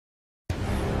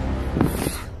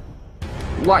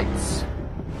Lights.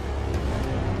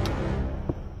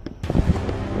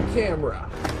 Camera.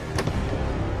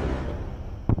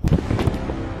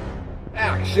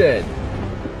 Action.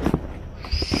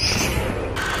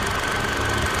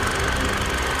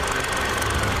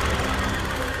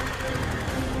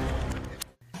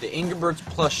 The Ingebert's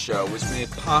Plush Show was made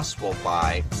possible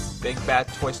by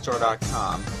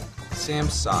BigBatToyStore.com,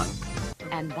 Samsung,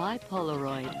 and by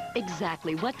Polaroid.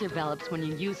 Exactly what develops when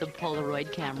you use a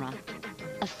Polaroid camera?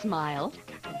 A smile?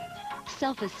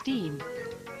 Self-esteem?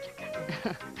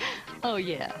 Oh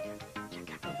yeah,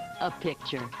 a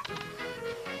picture.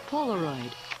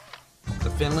 Polaroid. the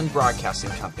Finland Broadcasting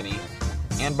Company,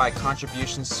 and by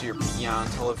contributions to your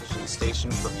Beyond television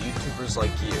station from YouTubers like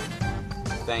you.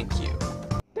 Thank you.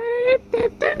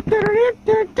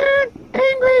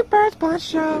 Angry Birds Plus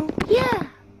Show, yeah!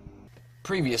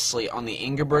 Previously on the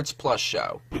Ingebert's Plus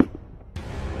Show.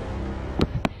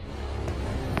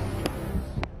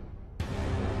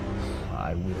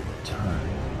 I will return,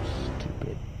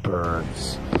 stupid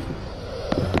birds.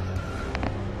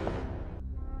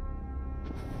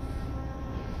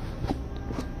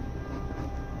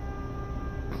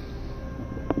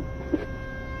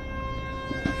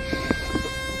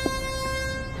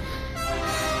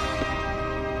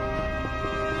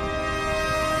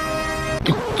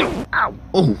 Ow!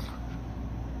 Oh!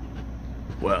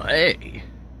 Well, hey,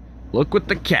 look what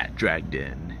the cat dragged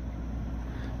in.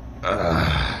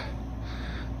 Oh,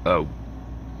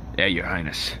 yeah, Your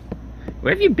Highness.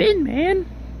 Where have you been, man?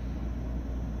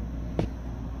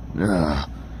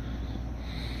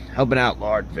 Helping out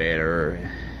Lord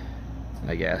Vader,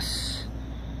 I guess.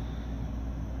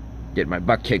 Getting my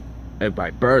butt kicked by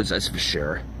birds, that's for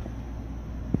sure.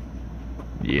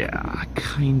 Yeah,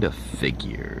 kind of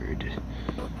figured.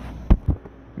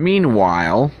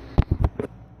 Meanwhile...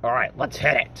 Alright, let's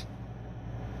hit it.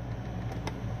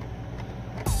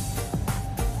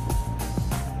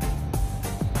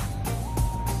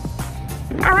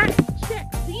 Alright,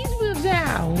 check these moves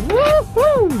out.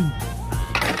 Woohoo!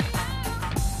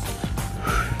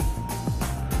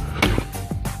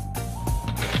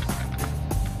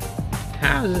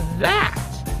 How's that?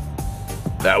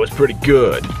 That was pretty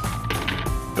good.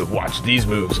 Watch these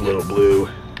moves, little blue.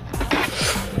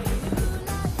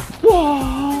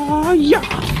 Whoa, yeah.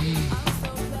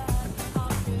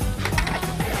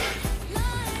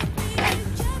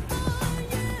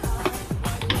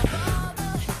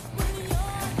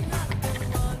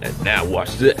 And now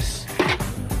watch this.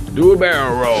 Do a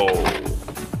barrel roll.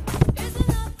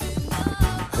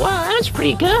 Wow, that's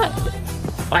pretty good.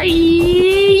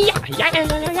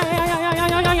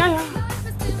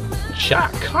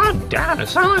 Chuck, calm down.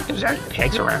 It's not like there's any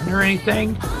pigs around or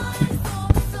anything.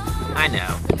 I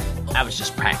know. I was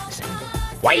just practicing.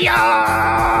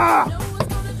 Why-ya!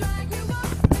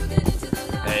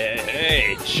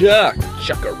 Hey, Chuck.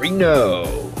 Chuckarino.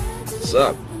 What's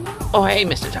up? Oh, hey,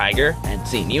 Mr. Tiger. I hadn't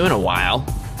seen you in a while.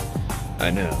 I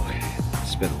know.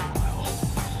 It's been a while.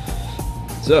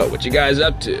 So, what you guys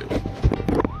up to?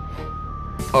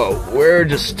 Oh, we're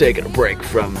just taking a break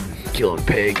from killing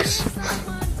pigs.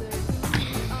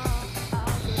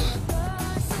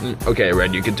 Okay,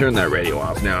 Red, you can turn that radio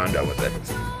off. Now I'm done with it.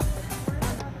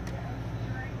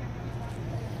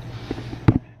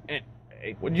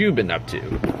 Anyway, what you been up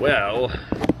to? Well,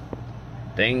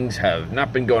 things have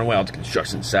not been going well at the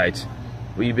construction site.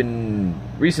 We've been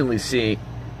recently seeing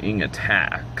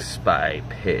attacks by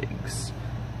pigs.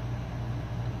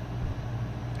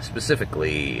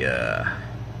 Specifically,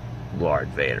 Lord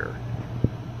Vader.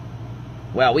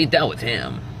 Well, we dealt with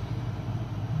him.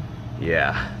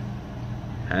 Yeah.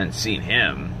 I hadn't seen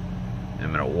him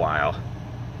in a while.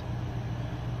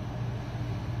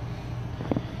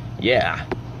 Yeah.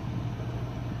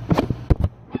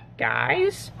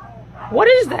 Guys, what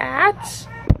is that?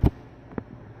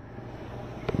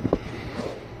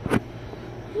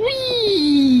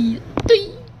 Whee!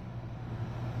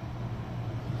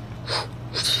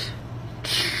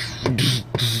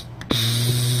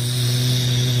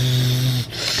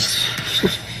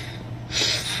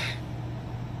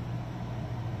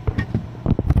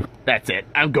 That's it.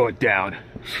 I'm going down.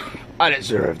 I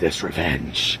deserve this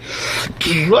revenge.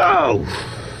 Whoa!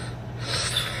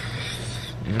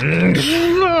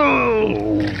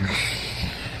 No!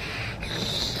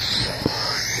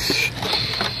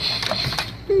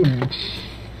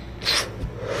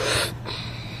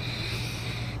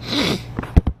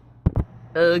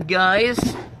 Guys,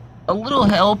 a little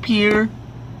help here.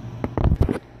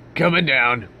 Coming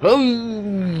down.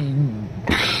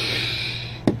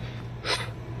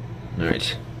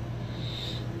 Alright.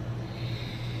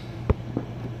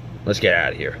 Let's get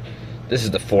out of here. This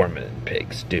is the foreman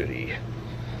pig's duty.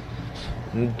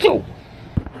 Go!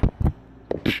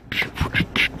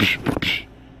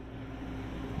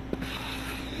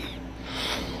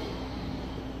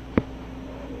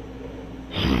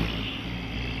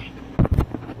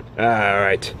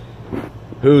 Alright.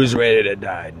 Who's ready to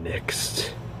die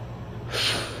next?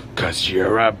 'Cause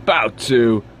you're about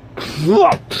to.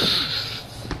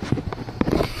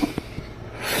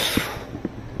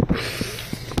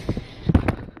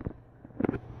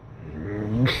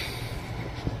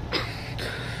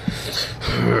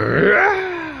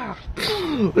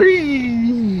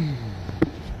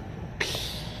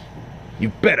 You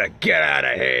better get out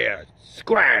of here!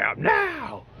 Scram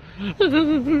now!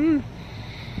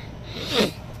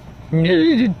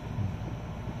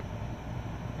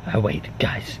 Wait,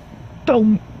 guys,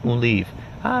 don't leave.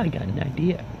 I got an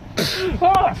idea.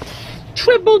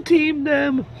 Triple team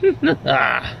them!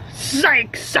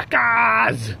 Psych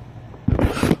suckers!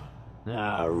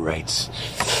 Alright.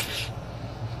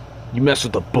 You mess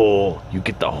with the bull, you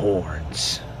get the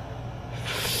horns.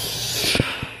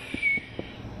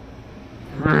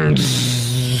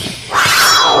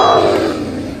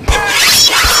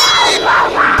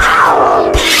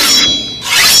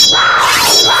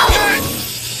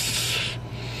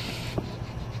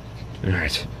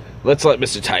 Alright, let's let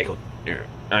Mr.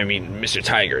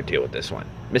 Tiger deal with this one.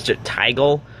 Mr.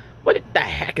 Tiger? What the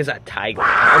heck is a tiger?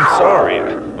 I'm sorry,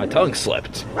 my tongue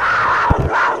slipped.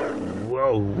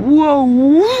 Whoa, whoa,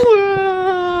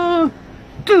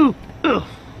 whoa!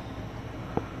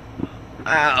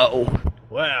 Ow!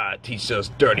 Well, teach those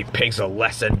dirty pigs a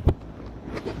lesson.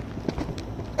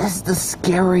 Is the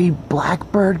scary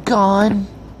blackbird gone?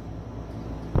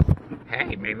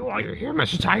 Hey, maybe while you're here,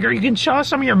 Mr. Tiger, you can show us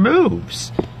some of your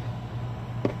moves.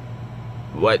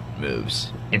 What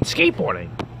moves? In skateboarding.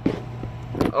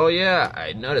 Oh yeah,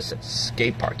 I noticed that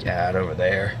skate park you had over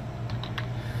there.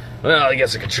 Well, I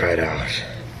guess I could try it out.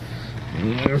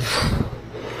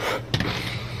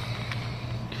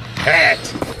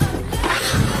 Hat!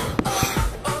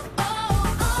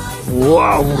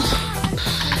 Whoa!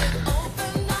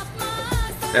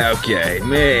 Okay,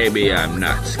 maybe I'm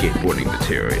not skateboarding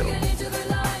material.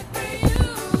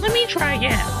 Let me try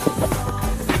again.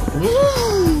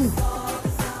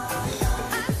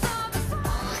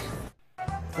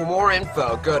 For more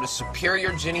info, go to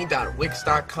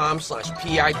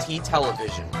superiorginny.wix.com/PIT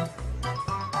television.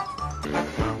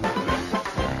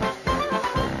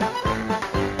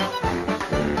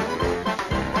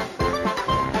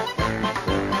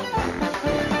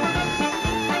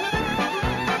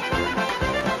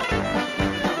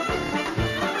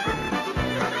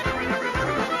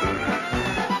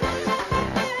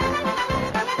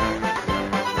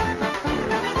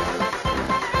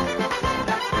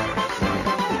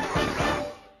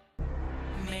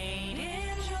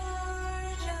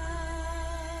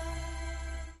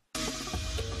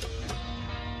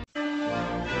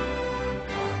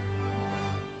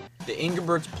 The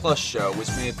Ingebert's Plush Show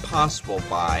was made possible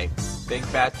by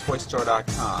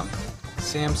BigBadToyStore.com,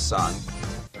 Samsung,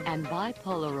 And by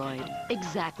Polaroid.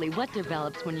 Exactly what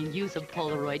develops when you use a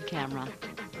Polaroid camera.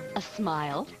 A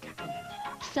smile.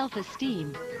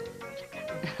 Self-esteem.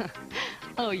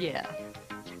 Oh, yeah.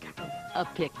 A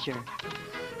picture.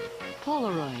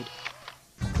 Polaroid.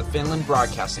 the Finland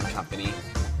Broadcasting Company,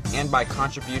 and by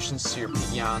contributions to your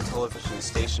Beyond television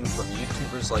station from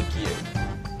YouTubers like you.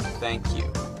 Thank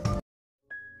you.